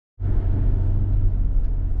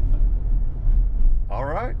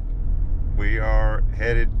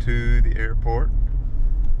headed to the airport.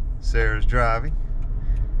 Sarah's driving.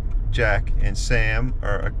 Jack and Sam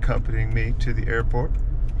are accompanying me to the airport.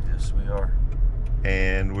 Yes, we are.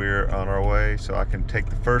 And we're on our way, so I can take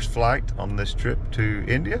the first flight on this trip to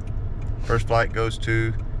India. First flight goes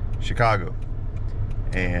to Chicago.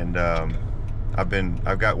 And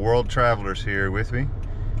I've got world travelers here with me.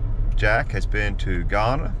 Jack has been to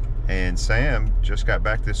Ghana, and Sam just got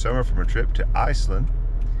back this summer from a trip to Iceland.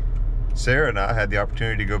 Sarah and I had the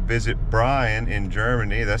opportunity to go visit Brian in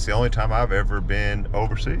Germany. That's the only time I've ever been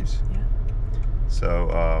overseas. Yeah.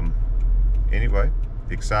 So anyway,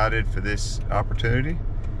 excited for this opportunity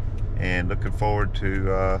and looking forward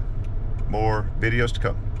to more videos to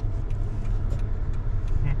come.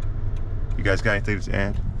 You guys got anything to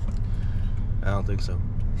add? I don't think so.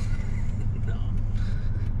 No.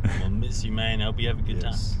 We'll miss you, man. I hope you have a good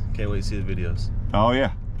time. Can't wait to see the videos. Oh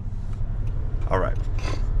yeah. All right.